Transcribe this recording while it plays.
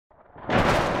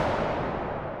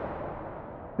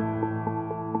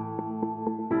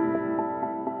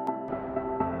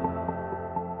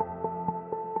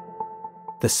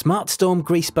The SmartStorm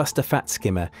Greasebuster Fat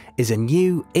Skimmer is a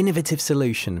new, innovative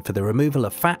solution for the removal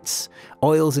of fats,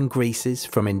 oils and greases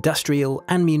from industrial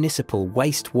and municipal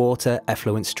wastewater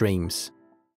effluent streams.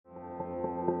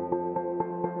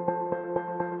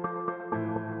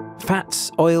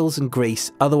 Fats, oils and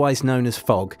grease, otherwise known as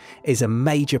fog, is a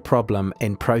major problem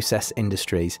in process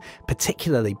industries,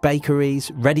 particularly bakeries,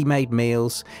 ready-made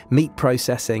meals, meat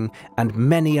processing, and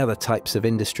many other types of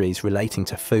industries relating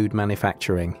to food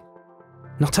manufacturing.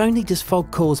 Not only does fog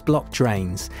cause blocked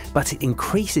drains, but it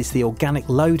increases the organic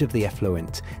load of the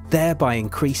effluent, thereby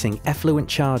increasing effluent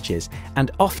charges,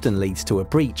 and often leads to a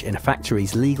breach in a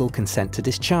factory's legal consent to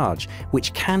discharge,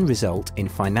 which can result in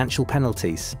financial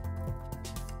penalties.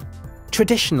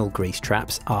 Traditional grease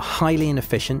traps are highly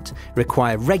inefficient,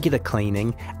 require regular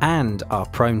cleaning, and are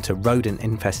prone to rodent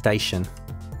infestation.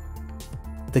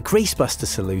 The Greasebuster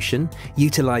solution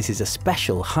utilises a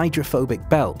special hydrophobic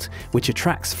belt which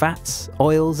attracts fats,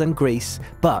 oils and grease,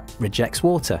 but rejects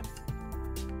water.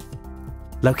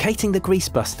 Locating the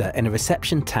Greasebuster in a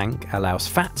reception tank allows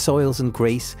fats, oils and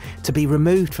grease to be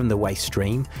removed from the waste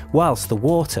stream whilst the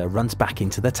water runs back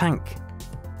into the tank.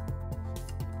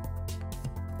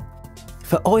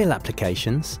 For oil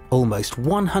applications, almost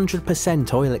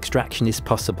 100% oil extraction is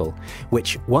possible,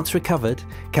 which, once recovered,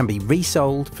 can be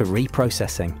resold for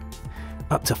reprocessing.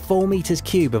 Up to 4 meters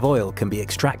cube of oil can be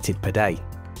extracted per day.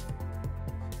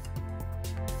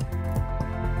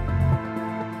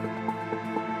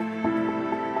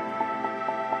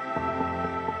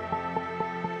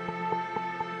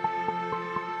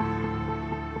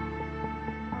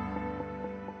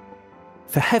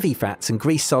 For heavy fats and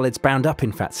grease solids bound up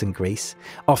in fats and grease,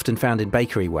 often found in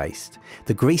bakery waste,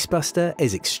 the Greasebuster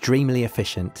is extremely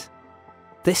efficient.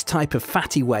 This type of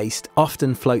fatty waste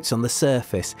often floats on the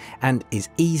surface and is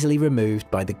easily removed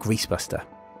by the Greasebuster.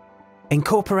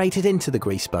 Incorporated into the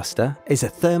Greasebuster is a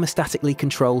thermostatically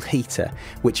controlled heater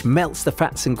which melts the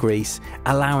fats and grease,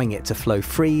 allowing it to flow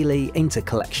freely into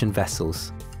collection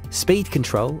vessels. Speed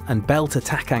control and belt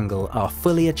attack angle are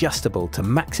fully adjustable to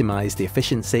maximise the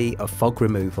efficiency of fog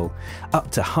removal, up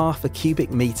to half a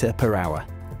cubic metre per hour.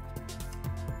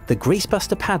 The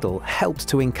Greasebuster paddle helps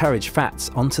to encourage fats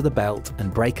onto the belt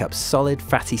and break up solid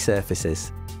fatty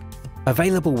surfaces.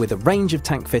 Available with a range of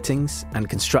tank fittings and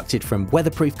constructed from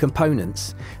weatherproof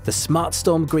components, the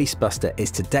SmartStorm Greasebuster is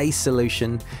today's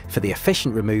solution for the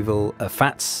efficient removal of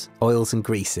fats, oils and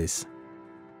greases.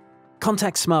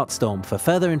 Contact SmartStorm for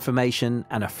further information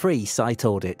and a free site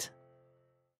audit.